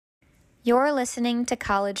You're listening to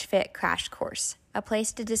College Fit Crash Course, a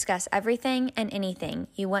place to discuss everything and anything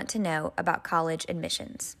you want to know about college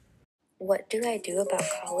admissions. What do I do about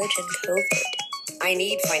college and COVID? I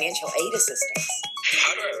need financial aid assistance.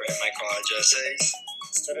 How do I write my college essays?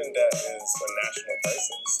 Student debt is a national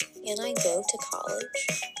crisis. Can I go to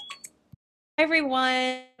college? Hi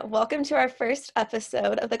everyone, welcome to our first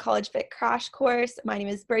episode of the College Fit Crash Course. My name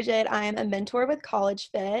is Bridget. I am a mentor with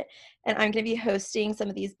College Fit, and I'm going to be hosting some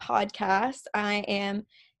of these podcasts. I am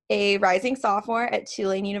a rising sophomore at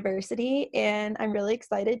Tulane University, and I'm really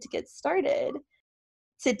excited to get started.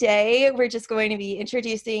 Today, we're just going to be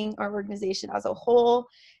introducing our organization as a whole,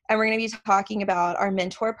 and we're going to be talking about our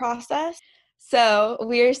mentor process. So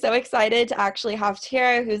we're so excited to actually have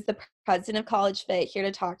Tara, who's the president of College Fit, here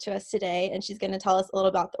to talk to us today, and she's going to tell us a little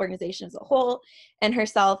about the organization as a whole and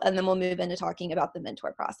herself, and then we'll move into talking about the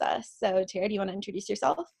mentor process. So Tara, do you want to introduce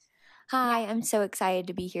yourself? Hi, I'm so excited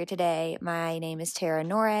to be here today. My name is Tara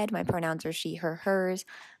Norred. My pronouns are she, her, hers.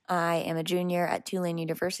 I am a junior at Tulane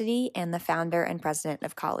University and the founder and president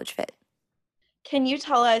of College Fit. Can you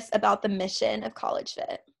tell us about the mission of College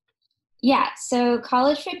Fit? Yeah, so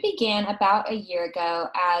College Fit began about a year ago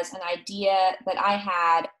as an idea that I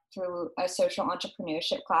had through a social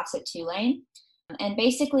entrepreneurship class at Tulane. And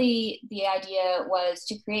basically, the idea was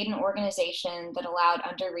to create an organization that allowed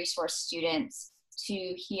under-resourced students to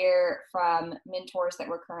hear from mentors that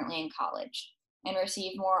were currently in college and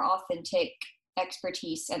receive more authentic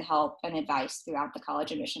expertise and help and advice throughout the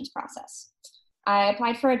college admissions process. I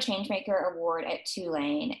applied for a Changemaker Award at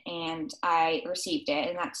Tulane, and I received it,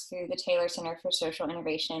 and that's through the Taylor Center for Social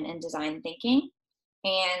Innovation and Design Thinking.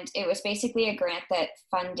 And it was basically a grant that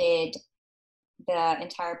funded the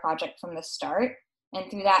entire project from the start. And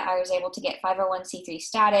through that, I was able to get 501c3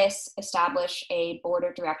 status, establish a board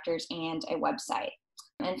of directors, and a website.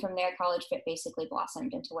 And from there, College Fit basically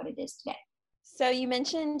blossomed into what it is today. So you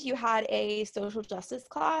mentioned you had a social justice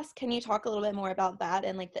class. Can you talk a little bit more about that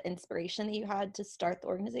and like the inspiration that you had to start the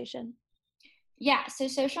organization? Yeah, so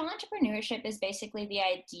social entrepreneurship is basically the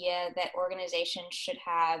idea that organizations should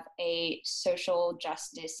have a social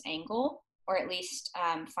justice angle, or at least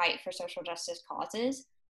fight for social justice causes.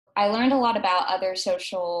 I learned a lot about other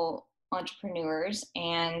social entrepreneurs,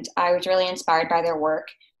 and I was really inspired by their work.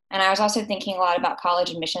 And I was also thinking a lot about college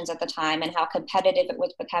admissions at the time and how competitive it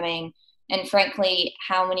was becoming, and frankly,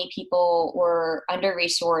 how many people were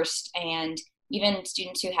under-resourced, and even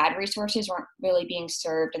students who had resources weren't really being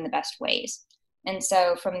served in the best ways. And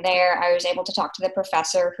so from there, I was able to talk to the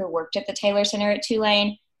professor who worked at the Taylor Center at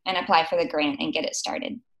Tulane and apply for the grant and get it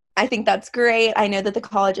started. I think that's great. I know that the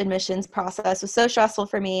college admissions process was so stressful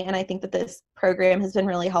for me, and I think that this program has been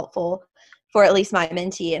really helpful for at least my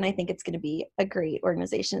mentee, and I think it's going to be a great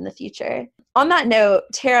organization in the future. On that note,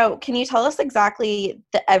 Tara, can you tell us exactly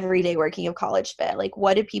the everyday working of College Fit? Like,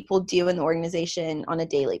 what do people do in the organization on a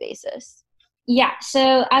daily basis? Yeah,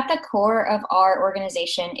 so at the core of our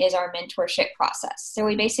organization is our mentorship process. So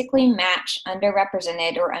we basically match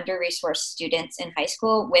underrepresented or under-resourced students in high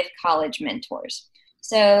school with college mentors.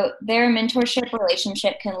 So their mentorship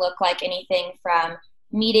relationship can look like anything from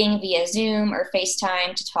meeting via Zoom or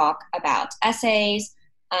FaceTime to talk about essays,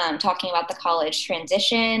 talking about the college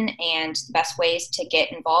transition and the best ways to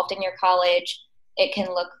get involved in your college. It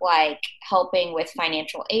can look like helping with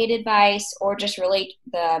financial aid advice, or just really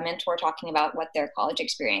the mentor talking about what their college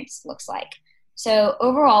experience looks like. So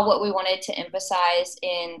overall, what we wanted to emphasize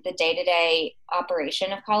in the day-to-day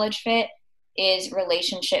operation of College Fit is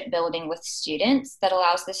relationship building with students that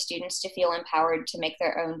allows the students to feel empowered to make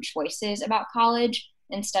their own choices about college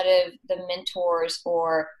instead of the mentors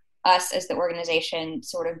or us as the organization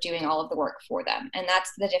sort of doing all of the work for them. And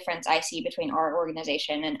that's the difference I see between our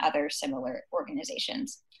organization and other similar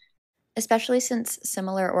organizations. Especially since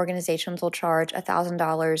similar organizations will charge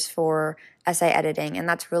 $1,000 for essay editing, and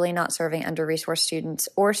that's really not serving under-resourced students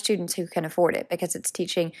or students who can afford it, because it's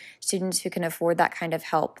teaching students who can afford that kind of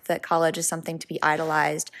help that college is something to be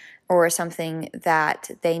idolized or something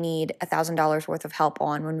that they need $1,000 worth of help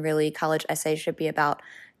on, when really college essays should be about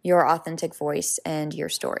your authentic voice and your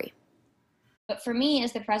story. But for me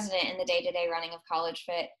as the president in the day-to-day running of College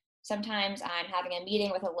Fit, sometimes I'm having a meeting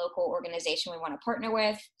with a local organization we want to partner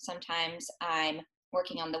with. Sometimes I'm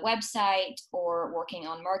working on the website or working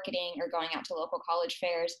on marketing or going out to local college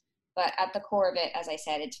fairs. But at the core of it, as I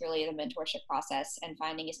said, it's really the mentorship process and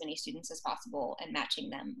finding as many students as possible and matching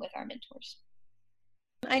them with our mentors.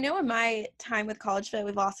 I know in my time with College Fit,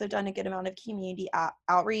 we've also done a good amount of community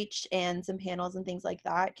outreach and some panels and things like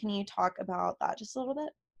that. Can you talk about that just a little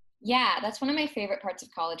bit? Yeah, that's one of my favorite parts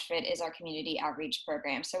of College Fit is our community outreach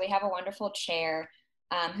program. So we have a wonderful chair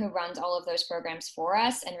who runs all of those programs for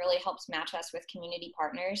us and really helps match us with community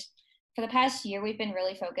partners. For the past year, we've been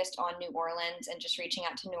really focused on New Orleans and just reaching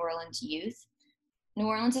out to New Orleans youth. New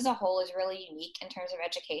Orleans as a whole is really unique in terms of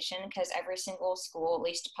education because every single school, at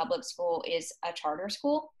least public school, is a charter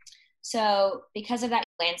school. So because of that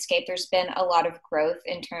landscape, there's been a lot of growth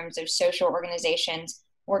in terms of social organizations,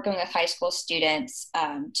 working with high school students,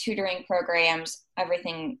 tutoring programs,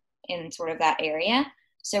 everything in sort of that area.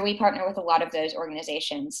 So we partner with a lot of those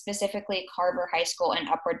organizations, specifically Carver High School and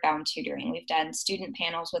Upward Bound Tutoring. We've done student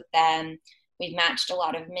panels with them. We've matched a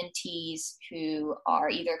lot of mentees who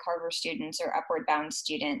are either Carver students or Upward Bound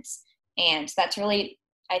students. And that's really,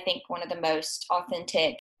 I think, one of the most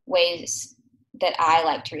authentic ways that I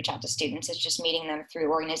like to reach out to students is just meeting them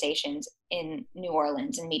through organizations in New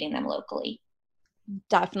Orleans and meeting them locally.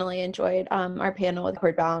 Definitely enjoyed our panel with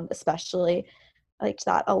Upward Bound, especially. I liked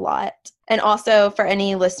that a lot. And also for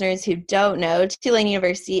any listeners who don't know, Tulane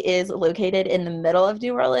University is located in the middle of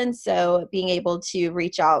New Orleans. So being able to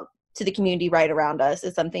reach out to the community right around us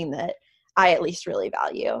is something that I at least really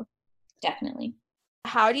value. Definitely.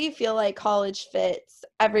 How do you feel like College Fit's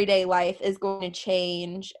everyday life is going to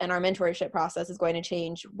change and our mentorship process is going to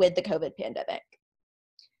change with the COVID pandemic?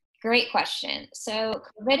 Great question. So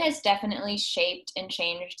COVID has definitely shaped and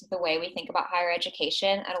changed the way we think about higher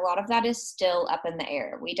education, and a lot of that is still up in the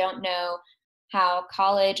air. We don't know how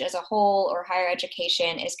college as a whole or higher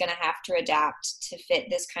education is going to have to adapt to fit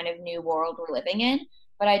this kind of new world we're living in,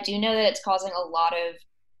 but I do know that it's causing a lot of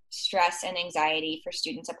stress and anxiety for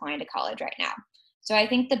students applying to college right now. So I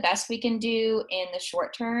think the best we can do in the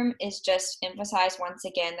short term is just emphasize once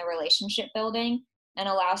again the relationship building and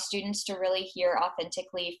allow students to really hear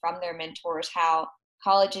authentically from their mentors how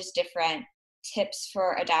college is different, tips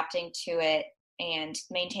for adapting to it, and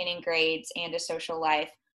maintaining grades and a social life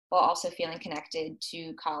while also feeling connected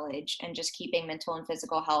to college and just keeping mental and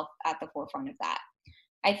physical health at the forefront of that.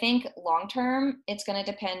 I think long term, it's going to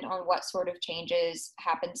depend on what sort of changes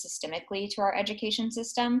happen systemically to our education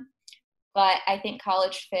system. But I think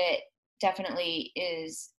College Fit definitely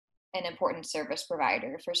is an important service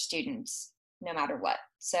provider for students no matter what.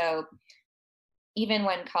 So even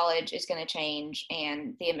when college is going to change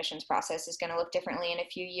and the admissions process is going to look differently in a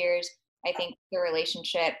few years, I think the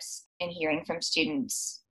relationships and hearing from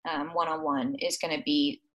students one-on-one is going to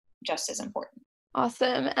be just as important.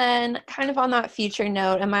 Awesome. And kind of on that future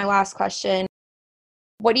note, and my last question,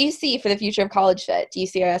 what do you see for the future of College Fit? Do you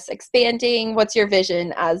see us expanding? What's your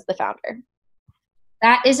vision as the founder?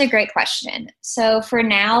 That is a great question. So for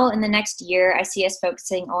now, in the next year, I see us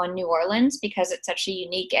focusing on New Orleans because it's such a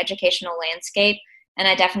unique educational landscape. And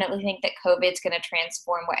I definitely think that COVID is going to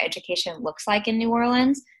transform what education looks like in New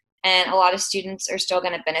Orleans. And a lot of students are still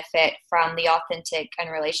going to benefit from the authentic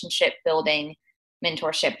and relationship building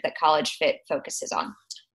mentorship that College Fit focuses on.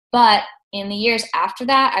 But in the years after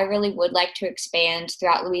that, I really would like to expand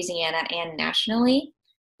throughout Louisiana and nationally,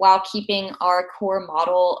 while keeping our core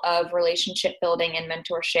model of relationship building and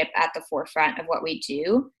mentorship at the forefront of what we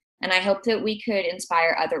do. And I hope that we could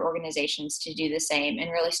inspire other organizations to do the same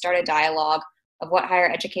and really start a dialogue of what higher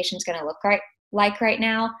education is going to look like right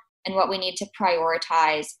now and what we need to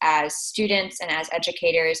prioritize as students and as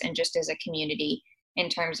educators and just as a community in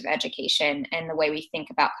terms of education and the way we think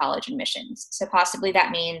about college admissions. So possibly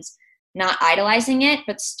that means not idolizing it,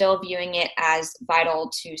 but still viewing it as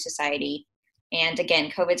vital to society. And again,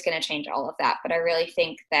 COVID's going to change all of that. But I really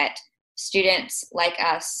think that students like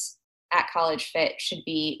us at College Fit should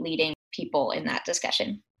be leading people in that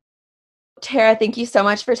discussion. Tara, thank you so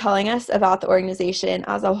much for telling us about the organization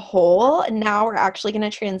as a whole. Now we're actually going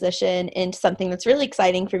to transition into something that's really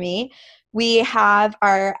exciting for me. We have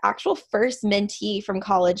our actual first mentee from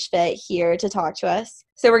College Fit here to talk to us.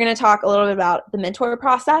 So we're going to talk a little bit about the mentor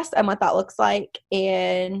process and what that looks like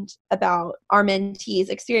and about our mentee's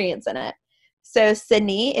experience in it. So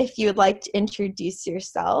Sydney, if you would like to introduce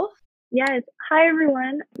yourself. Yes. Hi,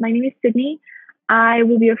 everyone. My name is Sydney. I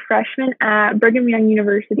will be a freshman at Brigham Young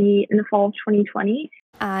University in the fall of 2020.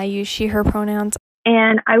 I use she, her pronouns.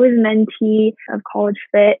 And I was mentee of College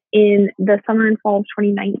Fit in the summer and fall of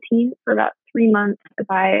 2019 for about 3 months as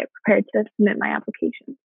I prepared to submit my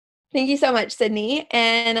application. Thank you so much, Sydney.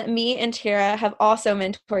 And me and Tara have also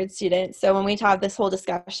mentored students. So when we have this whole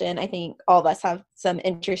discussion, I think all of us have some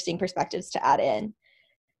interesting perspectives to add in.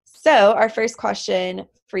 So our first question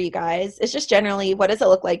for you guys is just generally, what does it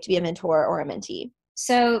look like to be a mentor or a mentee?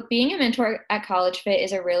 So being a mentor at College Fit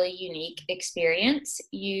is a really unique experience.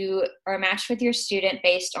 You are matched with your student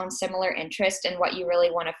based on similar interest and what you really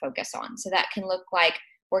want to focus on. So that can look like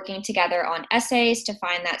working together on essays to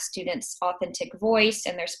find that student's authentic voice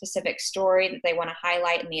and their specific story that they want to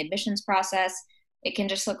highlight in the admissions process. It can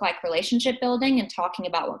just look like relationship building and talking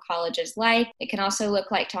about what college is like. It can also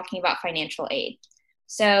look like talking about financial aid.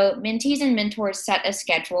 So mentees and mentors set a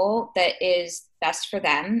schedule that is best for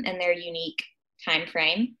them and their unique time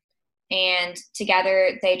frame. And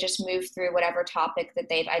together they just move through whatever topic that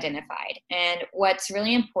they've identified. And what's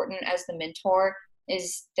really important as the mentor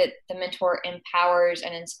is that the mentor empowers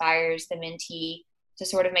and inspires the mentee to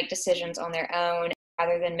sort of make decisions on their own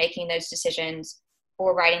rather than making those decisions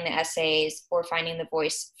or writing the essays or finding the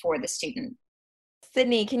voice for the student.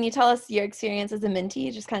 Sydney, can you tell us your experience as a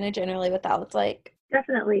mentee, just kind of generally what that looks like?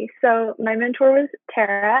 Definitely. So my mentor was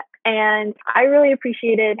Tara, and I really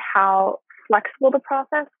appreciated how flexible the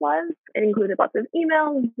process was. It included lots of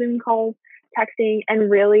emails, Zoom calls, texting, and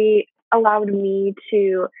really allowed me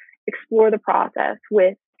to explore the process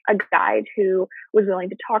with a guide who was willing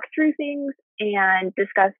to talk through things and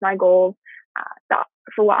discuss my goals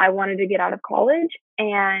for what I wanted to get out of college.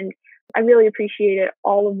 And I really appreciated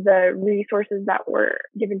all of the resources that were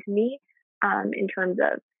given to me in terms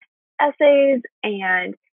of essays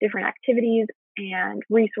and different activities and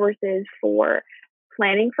resources for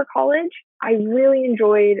planning for college. I really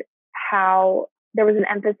enjoyed how there was an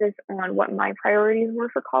emphasis on what my priorities were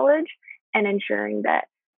for college and ensuring that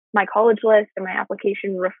my college list and my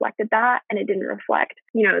application reflected that, and it didn't reflect,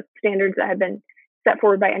 standards that had been set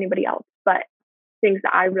forward by anybody else, but things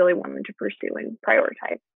that I really wanted to pursue and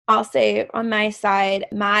prioritize. I'll say on my side,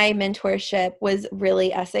 my mentorship was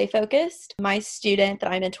really essay focused. My student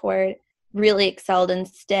that I mentored really excelled in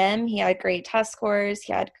STEM. He had great test scores,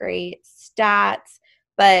 he had great stats,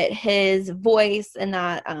 but his voice in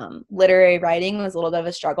that literary writing was a little bit of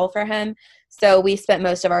a struggle for him. So we spent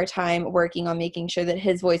most of our time working on making sure that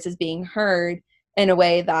his voice is being heard in a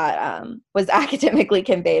way that was academically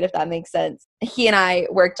conveyed, if that makes sense. He and I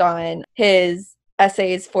worked on his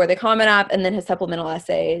essays for the Common App and then his supplemental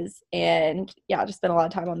essays, and just spent a lot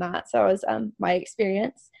of time on that. So it was my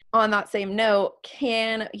experience. On that same note,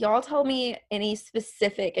 can y'all tell me any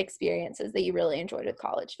specific experiences that you really enjoyed with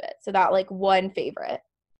College Fit? So that one favorite.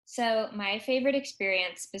 So my favorite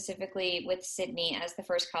experience specifically with Sydney as the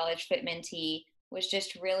first College Fit mentee was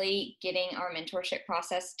just really getting our mentorship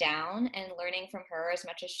process down and learning from her as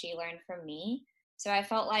much as she learned from me. So I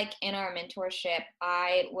felt like in our mentorship,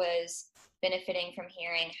 I was benefiting from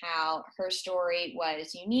hearing how her story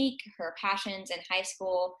was unique, her passions in high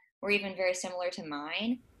school were even very similar to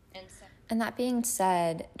mine. And that being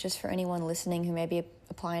said, just for anyone listening who may be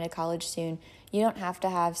applying to college soon, you don't have to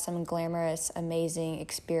have some glamorous, amazing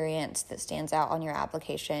experience that stands out on your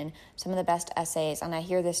application. Some of the best essays, and I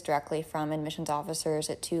hear this directly from admissions officers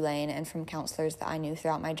at Tulane and from counselors that I knew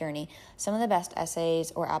throughout my journey, some of the best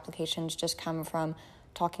essays or applications just come from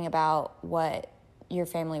talking about what your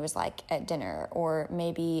family was like at dinner, or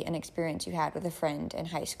maybe an experience you had with a friend in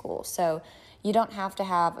high school. So you don't have to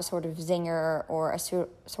have a sort of zinger or a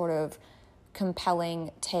sort of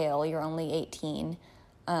compelling tale. You're only 18.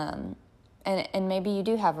 And maybe you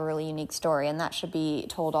do have a really unique story, and that should be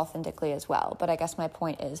told authentically as well. But I guess my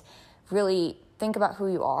point is really think about who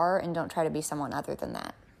you are and don't try to be someone other than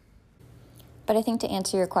that. But I think to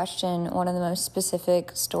answer your question, one of the most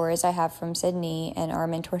specific stories I have from Sydney and our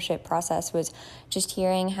mentorship process was just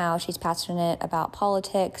hearing how she's passionate about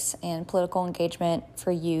politics and political engagement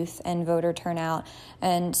for youth and voter turnout,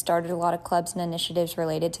 and started a lot of clubs and initiatives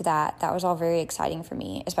related to that. That was all very exciting for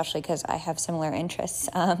me, especially because I have similar interests.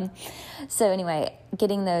 So anyway,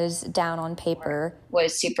 getting those down on paper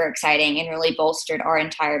was super exciting and really bolstered our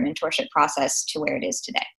entire mentorship process to where it is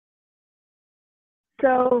today.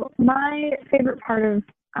 So my favorite part of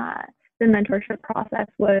the mentorship process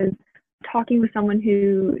was talking with someone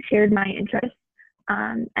who shared my interests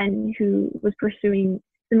and who was pursuing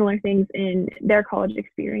similar things in their college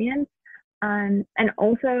experience, and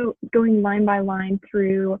also going line by line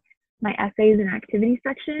through my essays and activities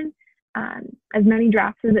section, as many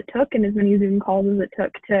drafts as it took and as many Zoom calls as it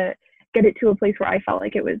took to get it to a place where I felt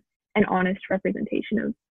like it was an honest representation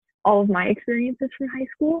of all of my experiences from high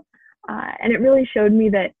school. And it really showed me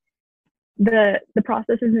that the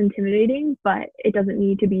process is intimidating, but it doesn't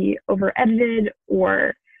need to be over edited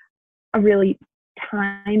or a really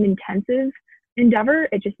time intensive endeavor.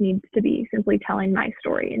 It just needs to be simply telling my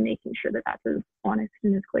story and making sure that that's as honest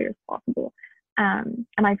and as clear as possible. And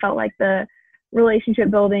I felt like the relationship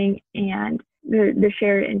building and the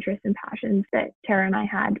shared interests and passions that Tara and I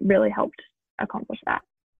had really helped accomplish that.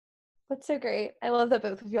 That's so great. I love that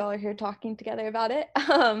both of y'all are here talking together about it.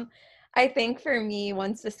 I think for me,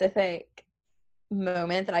 one specific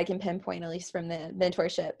moment that I can pinpoint, at least from the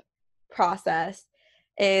mentorship process,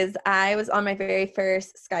 is I was on my very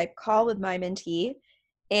first Skype call with my mentee,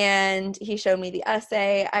 And he showed me the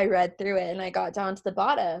essay. I read through it and I got down to the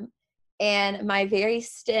bottom. And my very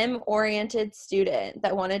STEM-oriented student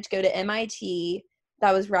that wanted to go to MIT,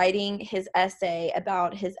 that was writing his essay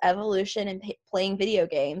about his evolution in playing video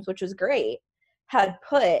games, which was great, had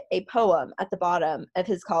put a poem at the bottom of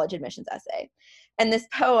his college admissions essay. And this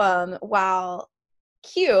poem, while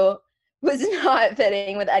cute, was not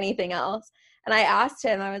fitting with anything else. And I asked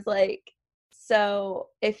him, I was like, so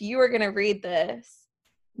if you were going to read this,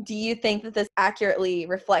 do you think that this accurately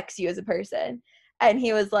reflects you as a person? And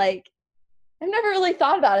he was like, I've never really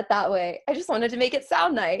thought about it that way. I just wanted to make it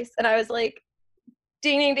sound nice. And I was like,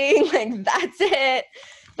 ding, ding, ding, like that's it.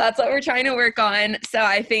 That's what we're trying to work on. So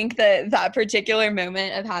I think that particular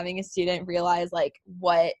moment of having a student realize like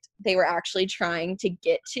what they were actually trying to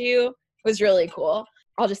get to was really cool.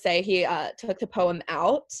 I'll just say he took the poem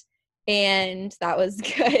out and that was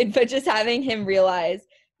good. But just having him realize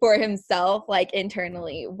for himself, like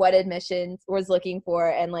internally, what admissions was looking for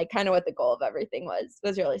and like kind of what the goal of everything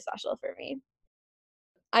was really special for me.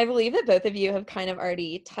 I believe that both of you have kind of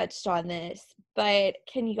already touched on this, but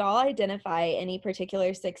can you all identify any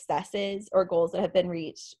particular successes or goals that have been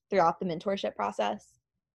reached throughout the mentorship process?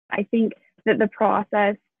 I think that the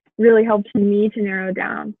process really helped me to narrow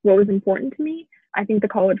down what was important to me. I think the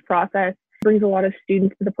college process brings a lot of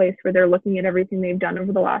students to the place where they're looking at everything they've done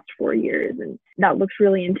over the last 4 years, and that looks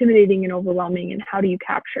really intimidating and overwhelming. And how do you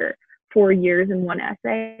capture 4 years in one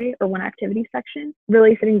essay or one activity section?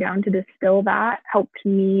 Really sitting down to distill that helped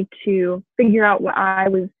me to figure out what I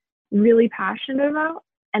was really passionate about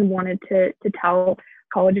and wanted to tell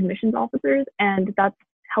college admissions officers. And that's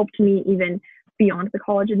helped me even beyond the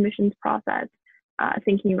college admissions process,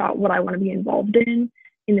 thinking about what I want to be involved in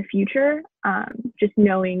the future, just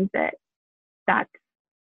knowing that that's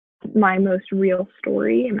my most real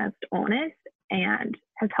story and most honest and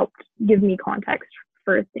has helped give me context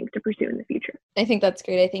for things to pursue in the future. I think that's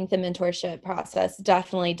great. I think the mentorship process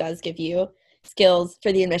definitely does give you skills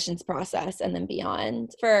for the admissions process and then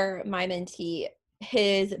beyond. For my mentee,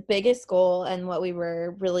 his biggest goal and what we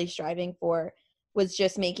were really striving for was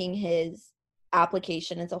just making his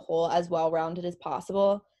application as a whole as well-rounded as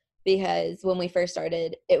possible, because when we first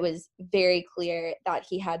started, it was very clear that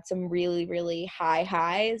he had some really, really high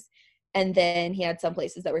highs, and then he had some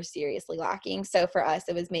places that were seriously lacking. So for us,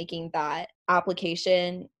 it was making that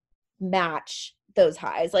application match those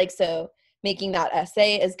highs. Like, so making that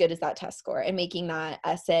essay as good as that test score and making that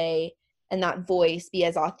essay and that voice be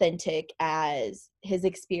as authentic as his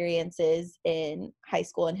experiences in high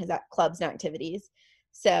school and his clubs and activities.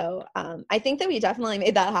 So I think that we definitely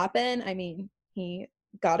made that happen. I mean, he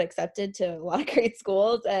got accepted to a lot of great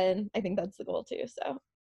schools, and I think that's the goal too. So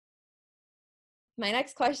my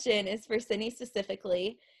next question is for Sydney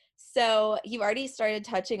specifically. So you've already started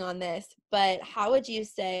touching on this, but how would you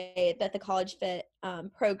say that the College Fit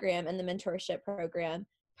program and the mentorship program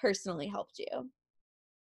personally helped you?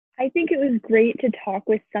 I think it was great to talk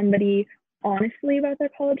with somebody honestly about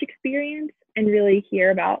their college experience and really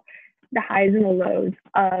hear about the highs and the lows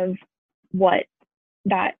of what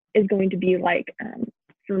that is going to be like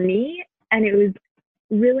for me. And it was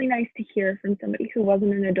really nice to hear from somebody who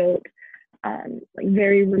wasn't an adult, like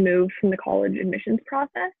very removed from the college admissions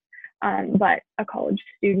process, but a college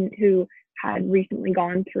student who had recently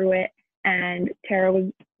gone through it. And Tara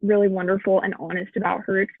was really wonderful and honest about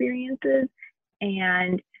her experiences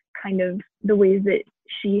and kind of the ways that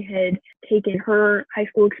she had taken her high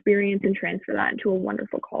school experience and transferred that into a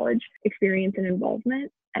wonderful college experience and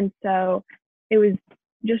involvement. And so it was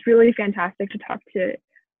just really fantastic to talk to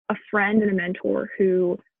a friend and a mentor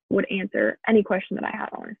who would answer any question that I had,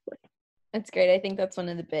 honestly. That's great. I think that's one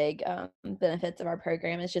of the big benefits of our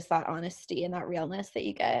program is just that honesty and that realness that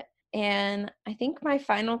you get. And I think my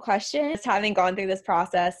final question is, having gone through this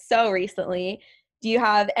process so recently, do you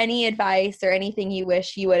have any advice or anything you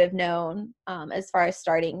wish you would have known as far as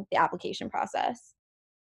starting the application process?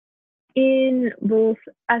 In both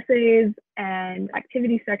essays and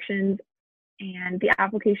activity sections and the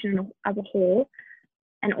application as a whole,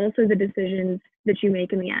 and also the decisions that you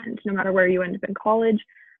make in the end, no matter where you end up in college,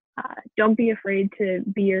 don't be afraid to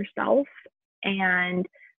be yourself and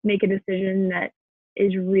make a decision that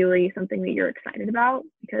is really something that you're excited about,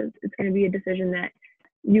 because it's going to be a decision that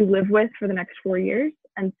you live with for the next 4 years.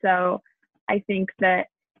 And so I think that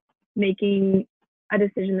making a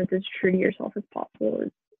decision that's as true to yourself as possible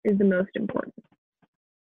is the most important.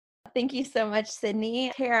 Thank you so much,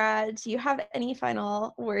 Sydney. Tara, do you have any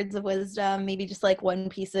final words of wisdom, maybe just like one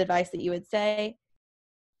piece of advice that you would say?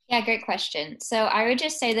 Yeah, great question. So I would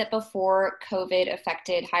just say that before COVID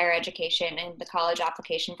affected higher education and the college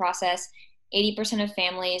application process, 80% of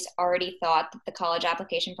families already thought that the college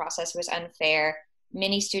application process was unfair.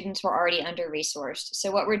 Many students were already under-resourced.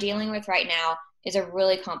 So what we're dealing with right now is a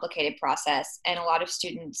really complicated process, and a lot of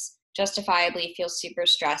students justifiably feel super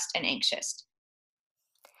stressed and anxious.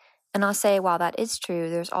 And I'll say, while that is true,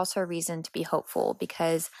 there's also a reason to be hopeful,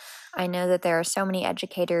 because I know that there are so many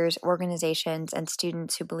educators, organizations, and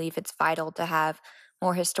students who believe it's vital to have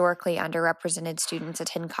more historically underrepresented students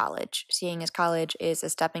attend college, seeing as college is a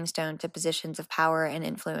stepping stone to positions of power and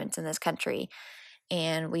influence in this country.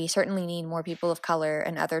 And we certainly need more people of color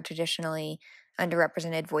and other traditionally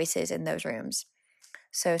underrepresented voices in those rooms.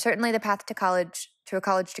 So certainly the path to a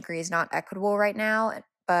college degree is not equitable right now,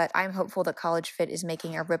 but I'm hopeful that College Fit is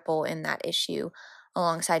making a ripple in that issue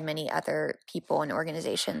alongside many other people and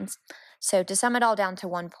organizations. So to sum it all down to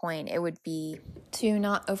one point, it would be to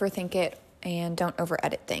not overthink it and don't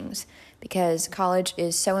over-edit things, because college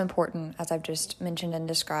is so important, as I've just mentioned and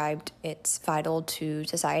described. It's vital to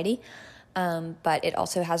society, but it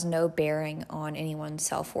also has no bearing on anyone's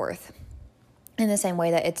self-worth. In the same way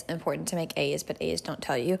that it's important to make A's, but A's don't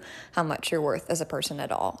tell you how much you're worth as a person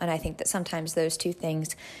at all. And I think that sometimes those two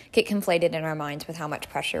things get conflated in our minds with how much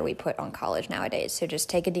pressure we put on college nowadays. So just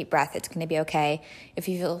take a deep breath. It's going to be okay. If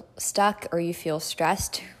you feel stuck or you feel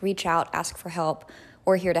stressed, reach out, ask for help.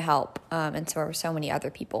 We're here to help, and so are so many other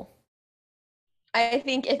people. I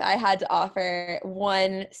think if I had to offer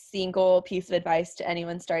one single piece of advice to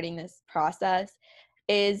anyone starting this process,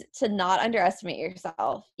 is to not underestimate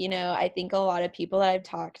yourself. I think a lot of people that I've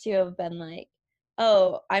talked to have been like,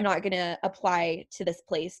 oh, I'm not going to apply to this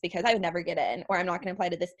place because I would never get in, or I'm not going to apply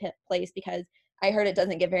to this place because I heard it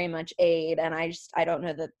doesn't get very much aid and I don't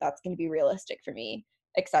know that that's going to be realistic for me,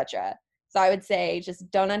 etc. So I would say just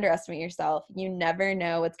don't underestimate yourself. You never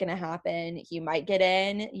know what's going to happen. You might get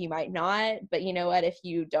in, you might not, but you know what? If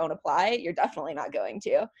you don't apply, you're definitely not going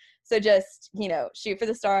to. So just, shoot for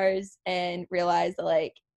the stars and realize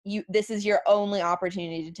that this is your only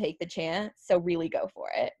opportunity to take the chance. So really go for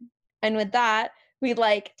it. And with that, we'd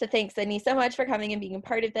like to thank Sydney so much for coming and being a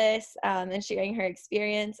part of this, and sharing her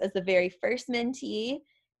experience as the very first mentee.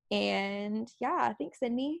 And yeah, thanks,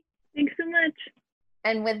 Sydney. Thanks so much.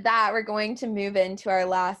 And with that, we're going to move into our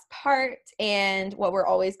last part and what we're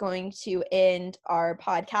always going to end our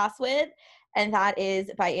podcast with, and that is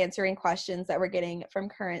by answering questions that we're getting from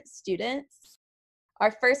current students.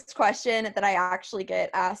 Our first question that I actually get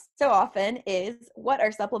asked so often is, what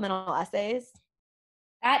are supplemental essays?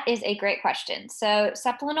 That is a great question. So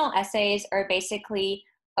supplemental essays are basically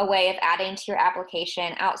a way of adding to your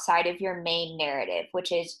application outside of your main narrative,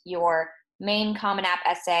 which is your main Common App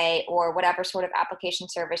essay or whatever sort of application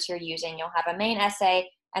service you're using. You'll have a main essay,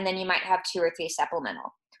 and then you might have 2 or 3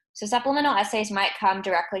 supplemental. So supplemental essays might come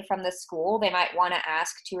directly from the school. They might want to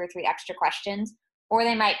ask 2 or 3 extra questions, or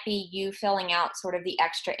they might be you filling out sort of the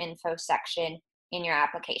extra info section in your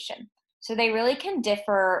application. So they really can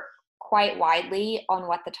differ quite widely on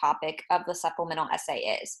what the topic of the supplemental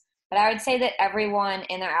essay is. But I would say that everyone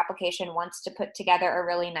in their application wants to put together a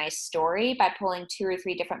really nice story by pulling 2 or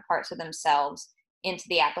 3 different parts of themselves into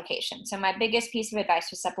the application. So my biggest piece of advice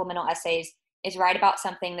with supplemental essays is write about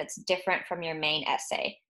something that's different from your main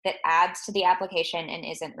essay, that adds to the application and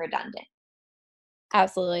isn't redundant.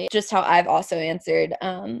 Absolutely. Just how I've also answered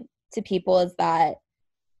to people is that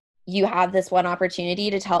you have this one opportunity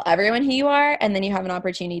to tell everyone who you are, and then you have an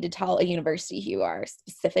opportunity to tell a university who you are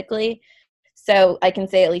specifically. So I can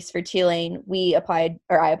say, at least for Tulane, I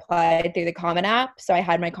applied through the Common App. So I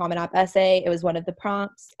had my Common App essay. It was one of the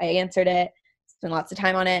prompts. I answered it, spent lots of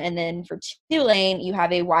time on it. And then for Tulane, you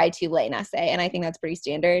have a why Tulane essay. And I think that's pretty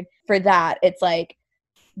standard. For that, it's like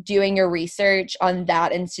doing your research on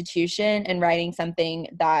that institution and writing something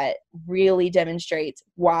that really demonstrates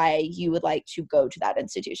why you would like to go to that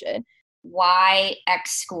institution. Why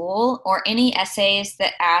X school, or any essays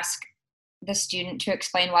that ask the student to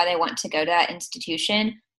explain why they want to go to that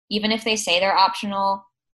institution, even if they say they're optional.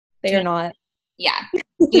 They're not. Yeah.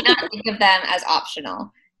 Do not think of them as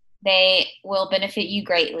optional. They will benefit you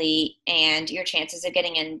greatly, and your chances of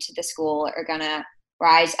getting into the school are going to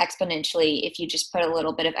rise exponentially if you just put a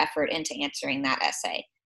little bit of effort into answering that essay.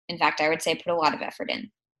 In fact, I would say put a lot of effort in.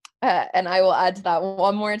 And I will add to that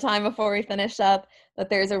one more time before we finish up,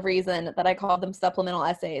 that there's a reason that I call them supplemental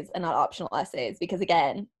essays and not optional essays, because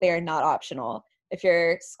again, they are not optional. If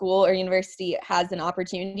your school or university has an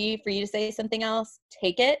opportunity for you to say something else,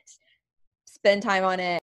 take it, spend time on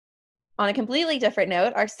it. On a completely different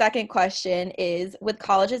note, our second question is, with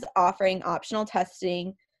colleges offering optional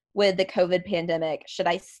testing with the COVID pandemic, should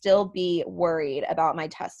I still be worried about my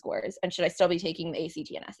test scores? And should I still be taking the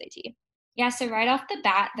ACT and SAT? Yeah, so right off the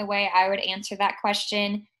bat, the way I would answer that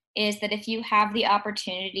question is that if you have the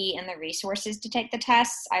opportunity and the resources to take the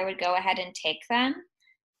tests, I would go ahead and take them.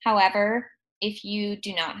 However, if you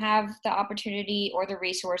do not have the opportunity or the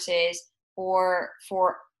resources, or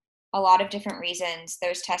for a lot of different reasons,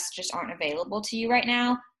 those tests just aren't available to you right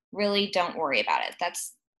now, really don't worry about it.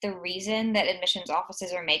 That's the reason that admissions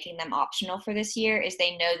offices are making them optional for this year, is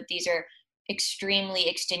they know that these are extremely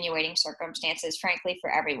extenuating circumstances, frankly,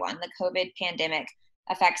 for everyone. The COVID pandemic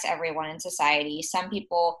affects everyone in society, some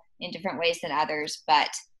people in different ways than others, but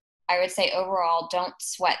I would say overall, don't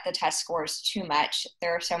sweat the test scores too much.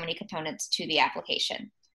 There are so many components to the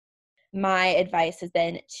application. My advice has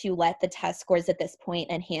been to let the test scores at this point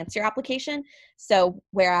enhance your application. So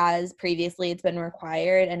whereas previously it's been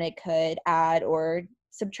required and it could add or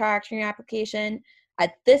subtract from your application,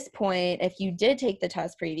 at this point, if you did take the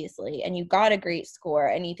test previously and you got a great score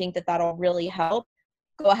and you think that that'll really help,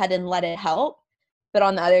 go ahead and let it help. But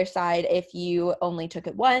on the other side, if you only took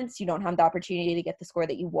it once, you don't have the opportunity to get the score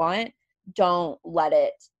that you want, don't let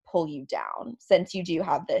it pull you down. Since you do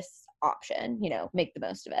have this option, make the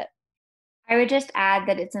most of it. I would just add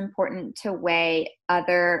that it's important to weigh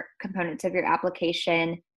other components of your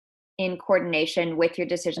application in coordination with your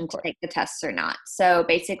decision to take the tests or not. So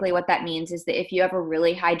basically what that means is that if you have a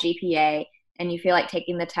really high GPA and you feel like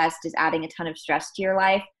taking the test is adding a ton of stress to your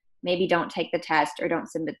life, maybe don't take the test or don't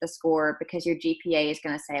submit the score, because your GPA is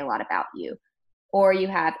going to say a lot about you. Or you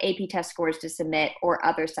have AP test scores to submit or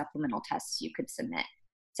other supplemental tests you could submit.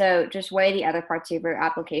 So just weigh the other parts of your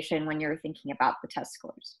application when you're thinking about the test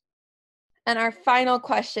scores. And our final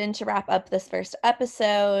question to wrap up this first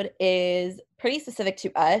episode is pretty specific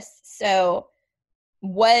to us. So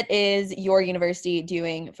what is your university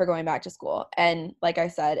doing for going back to school? And like I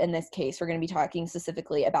said, in this case, we're going to be talking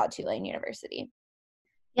specifically about Tulane University.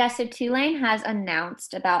 Yeah, so Tulane has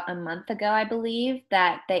announced about a month ago, I believe,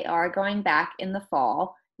 that they are going back in the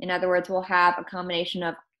fall. In other words, we'll have a combination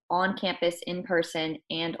of on-campus, in-person,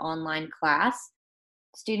 and online class.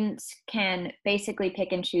 Students can basically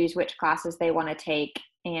pick and choose which classes they want to take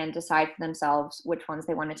and decide for themselves which ones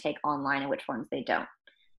they want to take online and which ones they don't.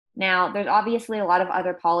 Now, there's obviously a lot of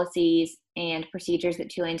other policies and procedures that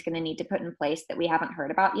Tulane's going to need to put in place that we haven't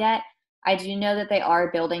heard about yet. I do know that they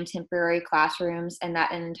are building temporary classrooms and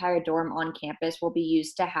that an entire dorm on campus will be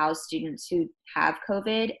used to house students who have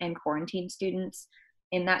COVID and quarantine students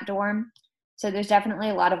in that dorm. So there's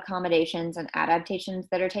definitely a lot of accommodations and adaptations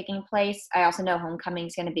that are taking place. I also know homecoming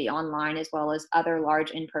is going to be online, as well as other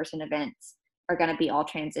large in-person events are going to be all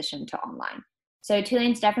transitioned to online. So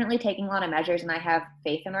Tulane's definitely taking a lot of measures, and I have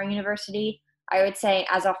faith in our university. I would say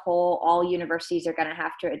as a whole, all universities are going to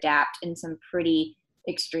have to adapt in some pretty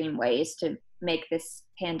extreme ways to make this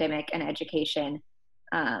pandemic and education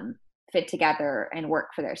fit together and work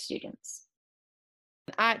for their students.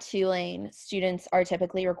 At Tulane, students are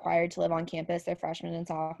typically required to live on campus their freshman and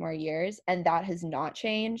sophomore years, and that has not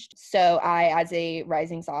changed. So I, as a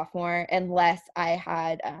rising sophomore, unless I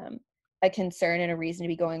had a concern and a reason to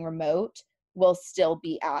be going remote, will still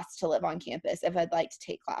be asked to live on campus if I'd like to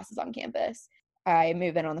take classes on campus. I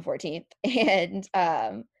move in on the 14th, and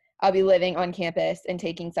I'll be living on campus and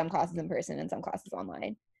taking some classes in person and some classes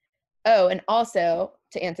online. Oh, and also,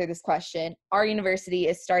 to answer this question, our university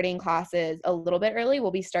is starting classes a little bit early. We'll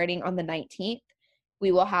be starting on the 19th.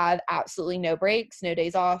 We will have absolutely no breaks, no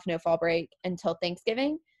days off, no fall break until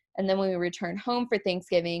Thanksgiving. And then when we return home for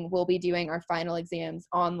Thanksgiving, we'll be doing our final exams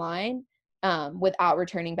online without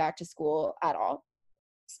returning back to school at all.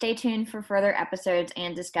 Stay tuned for further episodes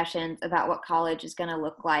and discussions about what college is going to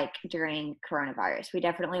look like during coronavirus. We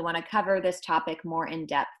definitely want to cover this topic more in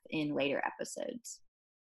depth in later episodes.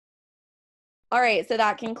 All right, so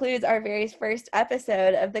that concludes our very first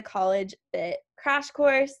episode of the College Fit Crash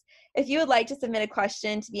Course. If you would like to submit a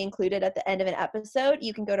question to be included at the end of an episode,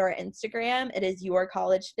 you can go to our Instagram. It is Your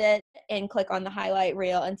College Fit, and click on the highlight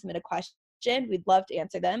reel and submit a question. We'd love to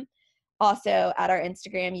answer them. Also, at our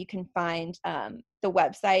Instagram, you can find the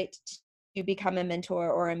website to become a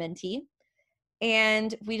mentor or a mentee.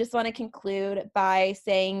 And we just want to conclude by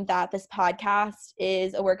saying that this podcast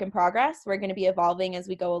is a work in progress. We're going to be evolving as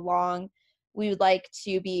we go along. We would like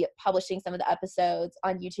to be publishing some of the episodes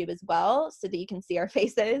on YouTube as well so that you can see our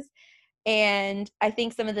faces. And I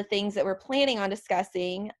think some of the things that we're planning on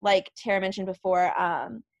discussing, like Tara mentioned before,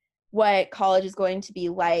 what college is going to be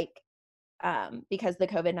like because of the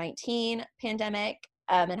COVID-19 pandemic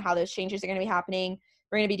and how those changes are going to be happening.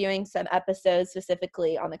 We're going to be doing some episodes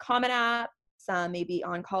specifically on the Common App, some maybe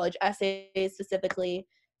on college essays specifically,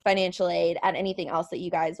 financial aid, and anything else that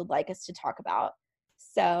you guys would like us to talk about.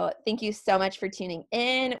 So thank you so much for tuning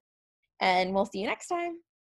in, and we'll see you next time.